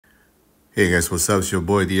Hey guys, what's up? It's your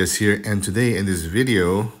boy Diaz here, and today in this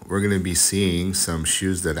video, we're gonna be seeing some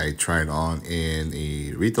shoes that I tried on in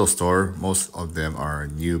a retail store. Most of them are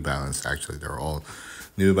New Balance, actually, they're all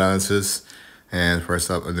New Balances. And first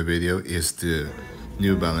up in the video is the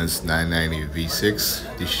New Balance 990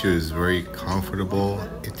 V6. This shoe is very comfortable,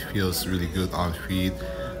 it feels really good on feet,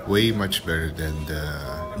 way much better than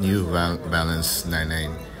the New Balance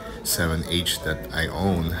 997H that I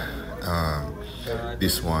own.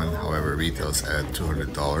 This one, however, retails at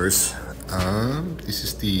 $200. This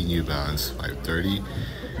is the New Balance 530.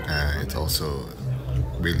 It's also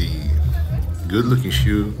really good looking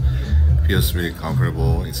shoe. Feels really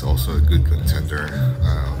comfortable. It's also a good contender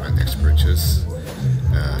my next purchase.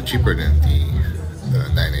 Cheaper than the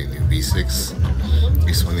 980 V6.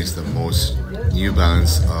 This one is the most New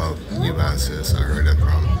Balance of New Balances. I heard it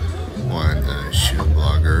from one shoe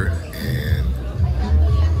blogger, and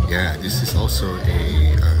yeah, this is also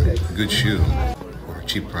a good shoe for a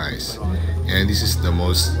cheap price. And this is the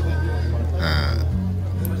most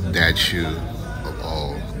dad shoe of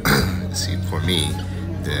all. See, for me,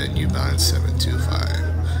 the New Balance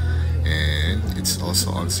 725. And it's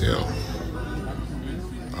also on sale.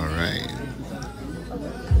 Alright.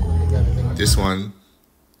 This one,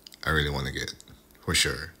 I really want to get, for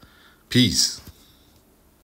sure. Peace.